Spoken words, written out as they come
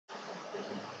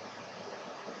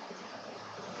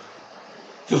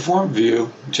The form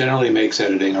view generally makes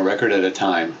editing a record at a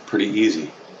time pretty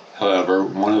easy. However,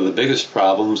 one of the biggest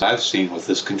problems I've seen with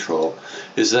this control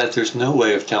is that there's no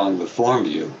way of telling the form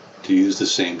view to use the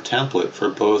same template for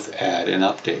both add and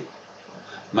update.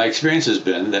 My experience has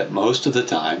been that most of the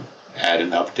time, add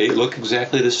and update look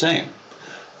exactly the same,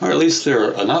 or at least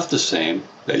they're enough the same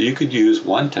that you could use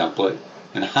one template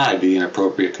and hide the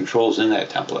inappropriate controls in that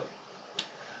template.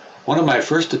 One of my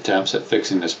first attempts at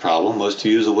fixing this problem was to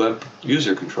use a web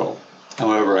user control.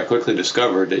 However, I quickly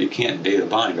discovered that you can't data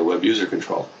bind a web user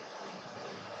control.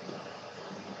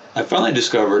 I finally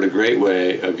discovered a great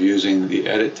way of using the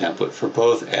edit template for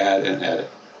both add and edit.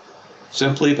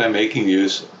 Simply by making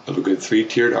use of a good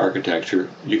three-tiered architecture,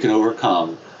 you can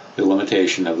overcome the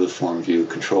limitation of the form view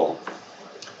control.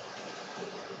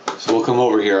 So we'll come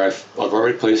over here. I've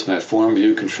already placed my form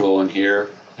view control in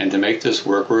here, and to make this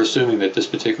work, we're assuming that this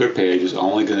particular page is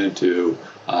only going to do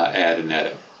add and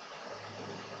edit.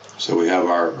 So we have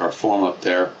our form up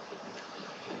there,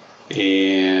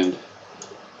 and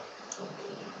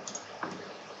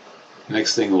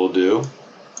next thing we'll do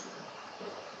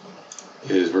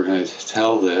is we're going to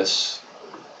tell this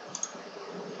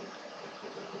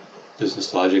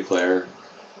business logic layer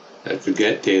that the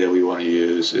get data we want to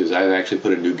use is, I've actually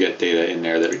put a new get data in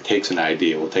there that it takes an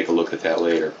ID. We'll take a look at that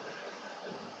later.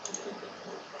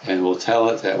 And we'll tell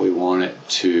it that we want it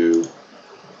to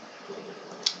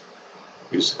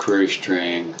use the query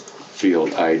string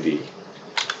field ID.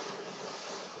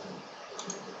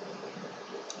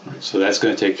 So that's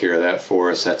going to take care of that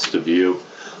for us. That's the view.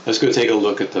 Let's go take a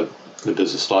look at the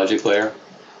business logic layer.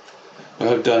 What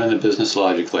I've done in the business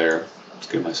logic layer, let's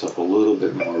give myself a little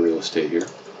bit more real estate here.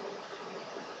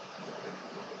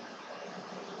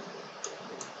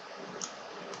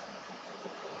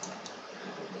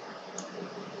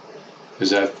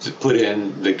 Is I've put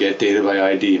in the get data by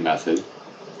ID method,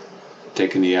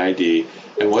 taken the ID,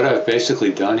 and what I've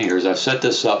basically done here is I've set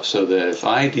this up so that if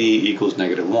ID equals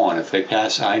 -1, if they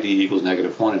pass ID equals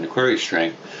 -1 in the query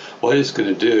string, what it's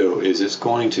going to do is it's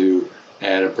going to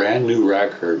add a brand new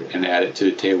record and add it to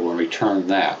the table and return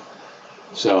that.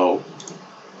 So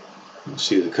let's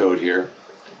see the code here.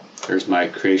 There's my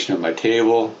creation of my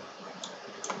table.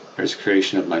 There's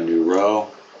creation of my new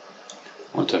row.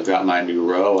 Once I've got my new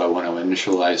row, I want to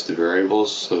initialize the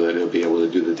variables so that it'll be able to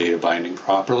do the data binding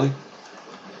properly.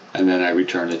 And then I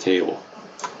return the table.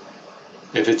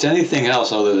 If it's anything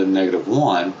else other than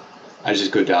 -1, I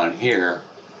just go down here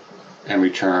and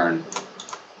return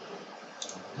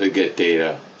the get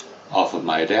data off of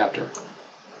my adapter,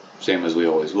 same as we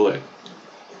always would.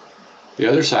 The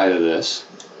other side of this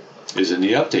is in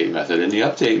the update method. In the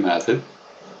update method,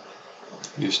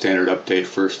 your standard update,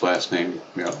 first, last name,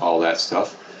 all that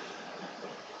stuff.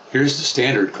 Here's the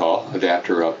standard call,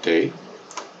 adapter update.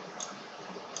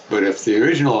 But if the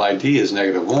original ID is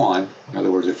 -1, in other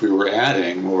words, if we were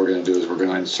adding, what we're going to do is we're going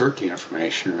to insert the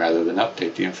information rather than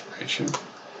update the information.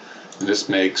 And this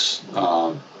makes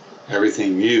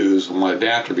everything use one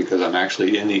adapter because I'm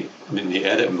actually in the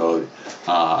edit mode,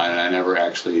 and I never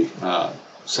actually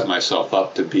set myself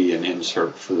up to be an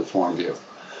insert for the form view.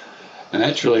 And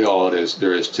that's really all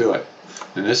there is to it.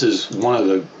 And this is one of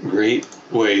the great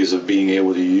ways of being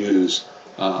able to use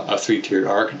a three-tiered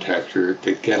architecture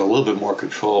to get a little bit more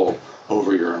control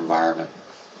over your environment.